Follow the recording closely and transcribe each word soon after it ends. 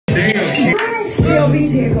Still be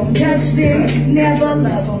dick, I'm dustin'. Never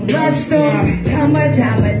love them, lust them. Come a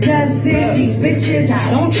dime a dozen. These bitches,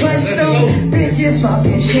 I don't trust them. Bitches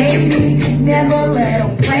fucking shady. Never let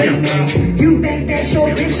them play me. You think that's your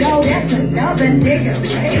bitch? No, that's another nigga,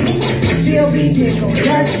 baby. Still be dick, I'm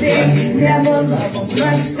dustin'. Never love them,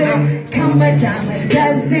 lust them. Come a dime a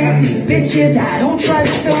dozen. These bitches, I don't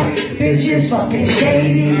trust them. Bitches fucking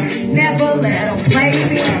shady. Never let them play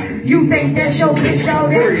me. You think that's your bitch, though,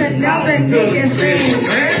 that's another nigga's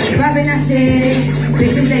bitch. Rapping, I said it,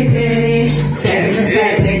 bitches, they petty. Baby, just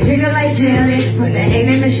let it jiggle like jelly. Put the A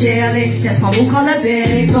in the shelly, that's my woo call her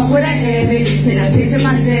Betty. Fuck with a heavy, send a pic to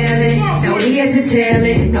my celly. No need to tell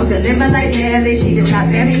it, no deliver like L.I.E. She just got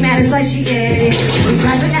family matters like she did it. We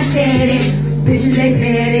rapping, I said it, bitches, they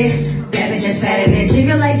petty. That bitch just fatter than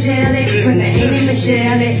jiggle like jelly. Put the A in the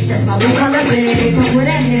shelly, that's my blue color Betty. Fuck with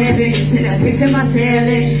a heavy, send a pic to my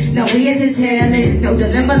celly. No we had to tell it, no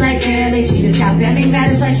deliver like L.I.E. She just got family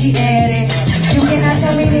matters like she added. You cannot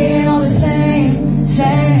tell me they ain't all the same,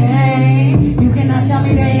 same. You cannot tell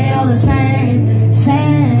me they ain't all the same,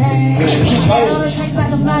 same. Had all the text about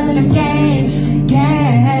the lies in them games,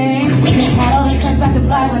 games. Had all the text about the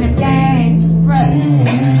lies in them games, I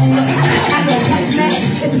get a text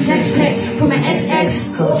message, it's a text from an XX.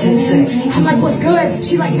 I'm like, what's good?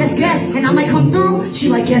 She like, guess. And I'm like, come through? She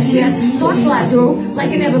like, yes. So I slide through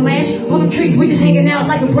like an avalanche. On them trees, we just hanging out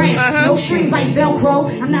like a branch. No strings like Velcro.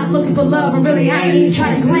 I'm not looking for love, and really I ain't even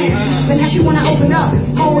trying to glance. But now she wanna open up,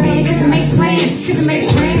 hold hand, get to make plans,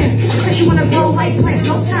 Says she wanna roll like plants,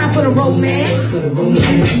 no time for the romance.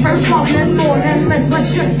 First off, nothing more, nothing less, but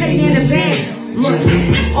stress city in the band. Look,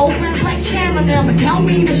 old friends like Chandler now, but don't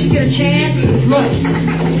mean that she get a chance. Look,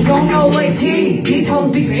 don't know what T, these hoes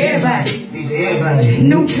be for everybody.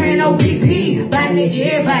 New trend OPP, by nature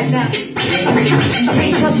everybody now.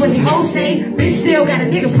 Can't trust what the hoes say, bitch still got a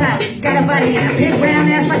nigga proud. Got a body and a big round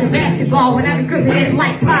ass like a basketball. When I be gripping it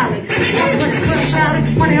like Polly. Talking about the 12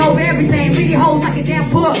 shouting, money over everything. Read your hoes like a damn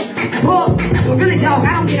book. Well really dog,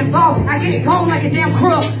 I don't get involved. I get it going like a damn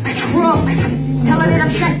crook. Tell her that I'm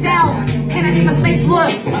stressed out, and I need my space, look.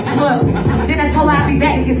 Then I told her I'll be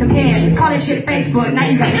back to get some head. Call that shit Facebook, now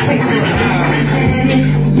you got the Facebook.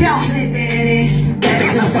 Yo,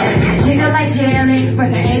 jiggle like jelly, from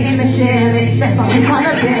the A in the shelly. That's why we call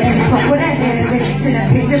her Betty. Fuck with a heavy, send a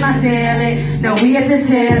pic to my celly. No, we have to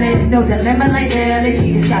tell it, no dilemma like L.I.E.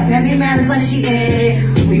 She just got family matters like she did.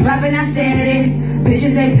 We rapping, I steady,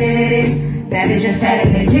 bitches they fitted. That bitch just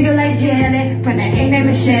static, they jiggle like jelly. From the A name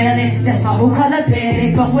of Shelly, that's my woo call her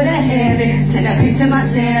Betty. Fuck with a heavy, send a pic to my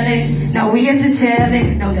celly. No, we have to tell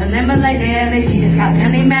it, no dilemma like L.I.E. She just got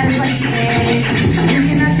family matters like she did. You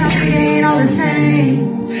cannot tell me they ain't all the same.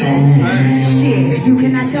 Shit, you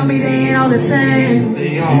cannot tell me they ain't all the same.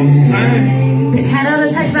 Then had all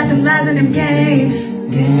the texts about them lies in them games.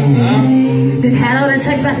 Then had all the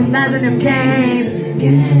texts about them lies in them games.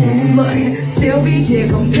 Look, still be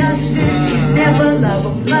dick, I'm dustin'. Never love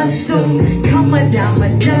them, lust them. Come a dime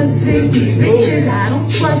a dozen. These bitches, I don't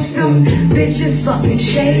trust them. Bitches fucking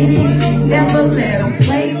shady. Never let them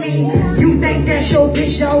play me. You think that's your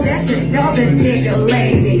bitch, though, that's another nigga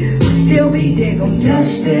lady. Still be dick, I'm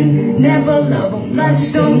dustin'. Never love them,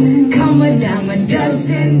 lust them. Come a dime a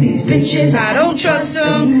dozen. These bitches, I don't trust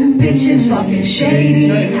them. Bitches fucking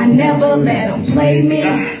shady. I never let them play me.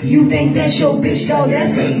 You think that's your bitch, though,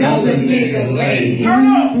 that's another nigga lady.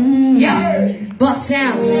 Yeah,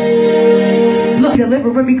 Bucktown. Look,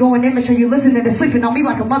 delivering me going in, make sure you listening to sleeping on me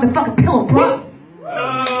like a motherfucking pillow, bro.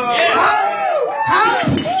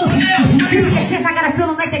 Give me a chance, I got a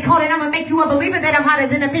feeling like they call it. I'ma make you a believer that I'm hotter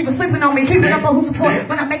than the people sleeping on me. Keep it up on who support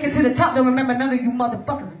when I make it to the top. Don't remember none of you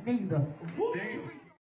motherfuckers neither.